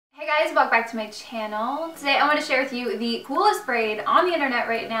Hi guys, welcome back to my channel. Today I want to share with you the coolest braid on the internet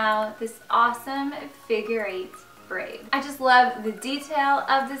right now, this awesome figure 8 braid. I just love the detail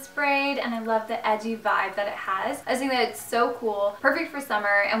of this braid and I love the edgy vibe that it has. I just think that it's so cool, perfect for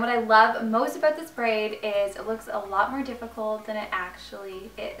summer, and what I love most about this braid is it looks a lot more difficult than it actually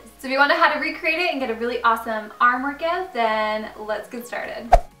is. So if you want to know how to recreate it and get a really awesome arm workout, then let's get started.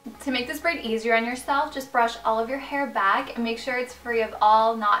 To make this braid easier on yourself, just brush all of your hair back and make sure it's free of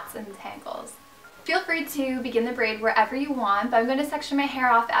all knots and tangles. Feel free to begin the braid wherever you want, but I'm going to section my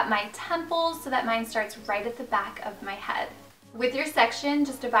hair off at my temples so that mine starts right at the back of my head. With your section,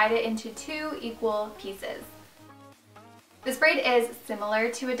 just divide it into 2 equal pieces. This braid is similar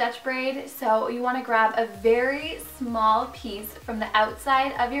to a Dutch braid, so you want to grab a very small piece from the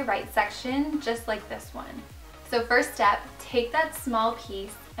outside of your right section, just like this one. So first step, take that small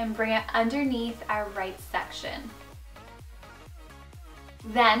piece and bring it underneath our right section.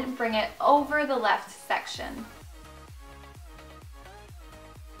 Then bring it over the left section.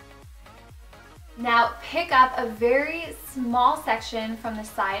 Now pick up a very small section from the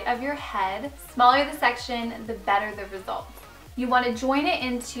side of your head. Smaller the section, the better the result. You want to join it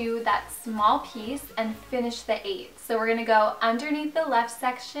into that small piece and finish the 8. So we're going to go underneath the left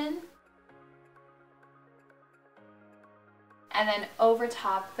section and then over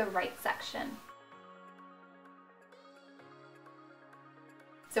top the right section.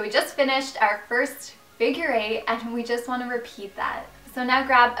 So we just finished our first figure 8 and we just want to repeat that. So now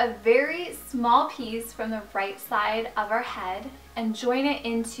grab a very small piece from the right side of our head and join it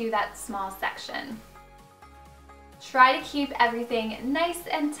into that small section. Try to keep everything nice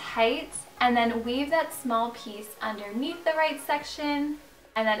and tight and then weave that small piece underneath the right section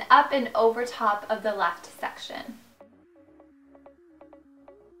and then up and over top of the left section.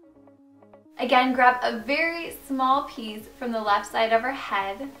 Again, grab a very small piece from the left side of our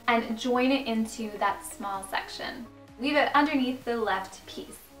head and join it into that small section. Leave it underneath the left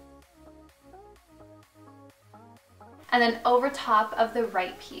piece. And then over top of the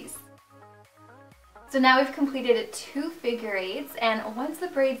right piece. So now we've completed 2 figure 8s, and once the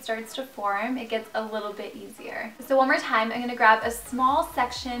braid starts to form, it gets a little bit easier. So one more time, I'm going to grab a small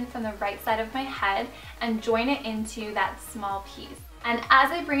section from the right side of my head and join it into that small piece. And as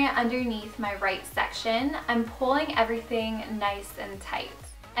I bring it underneath my right section, I'm pulling everything nice and tight.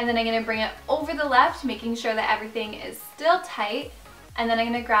 And then I'm going to bring it over the left, making sure that everything is still tight. And then I'm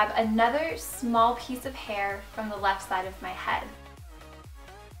going to grab another small piece of hair from the left side of my head.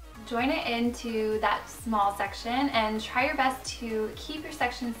 Join it into that small section and try your best to keep your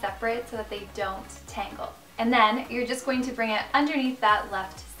sections separate so that they don't tangle. And then you're just going to bring it underneath that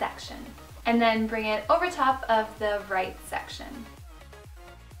left section. And then bring it over top of the right section.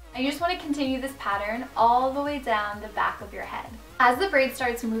 And you just want to continue this pattern all the way down the back of your head. As the braid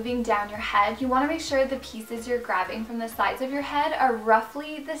starts moving down your head, you want to make sure the pieces you're grabbing from the sides of your head are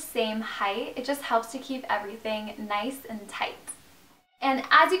roughly the same height. It just helps to keep everything nice and tight. And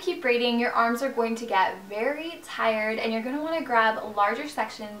as you keep braiding, your arms are going to get very tired and you're going to want to grab larger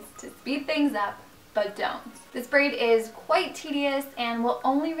sections to speed things up, but don't. This braid is quite tedious and will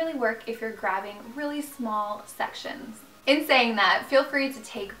only really work if you're grabbing really small sections. In saying that, feel free to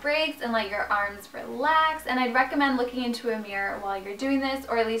take breaks and let your arms relax, and I'd recommend looking into a mirror while you're doing this,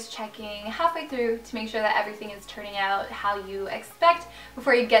 or at least checking halfway through to make sure that everything is turning out how you expect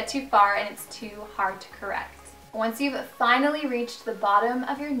before you get too far and it's too hard to correct. Once you've finally reached the bottom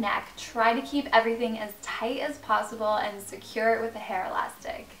of your neck, try to keep everything as tight as possible and secure it with a hair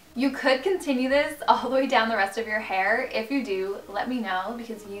elastic. You could continue this all the way down the rest of your hair. If you do, let me know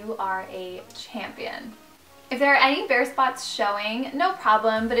because you are a champion. If there are any bare spots showing, no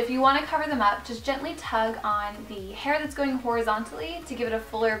problem, but if you want to cover them up, just gently tug on the hair that's going horizontally to give it a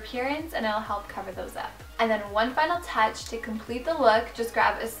fuller appearance and it'll help cover those up. And then one final touch to complete the look, just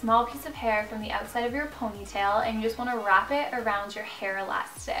grab a small piece of hair from the outside of your ponytail and you just want to wrap it around your hair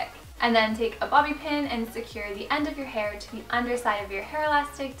elastic. And then take a bobby pin and secure the end of your hair to the underside of your hair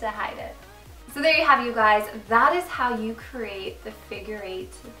elastic to hide it. So there you have it, you guys. That is how you create the figure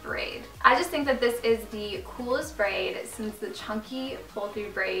 8 braid. I just think that this is the coolest braid since the chunky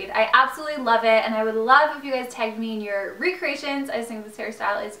pull-through braid. I absolutely love it and I would love if you guys tagged me in your recreations. I just think this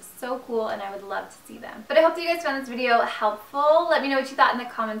hairstyle is so cool and I would love to see them. But I hope that you guys found this video helpful. Let me know what you thought in the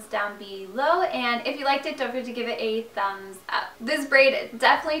comments down below, and if you liked it, don't forget to give it a thumbs up. This braid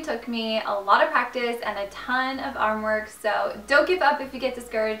definitely took me a lot of practice and a ton of arm work, so don't give up if you get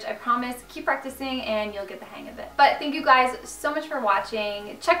discouraged. I promise, keep practicing and you'll get the hang of it. But thank you guys so much for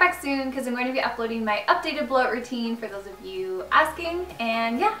watching. Check back soon because I'm going to be uploading my updated blowout routine for those of you asking.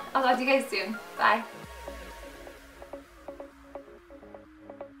 And yeah, I'll talk to you guys soon. Bye.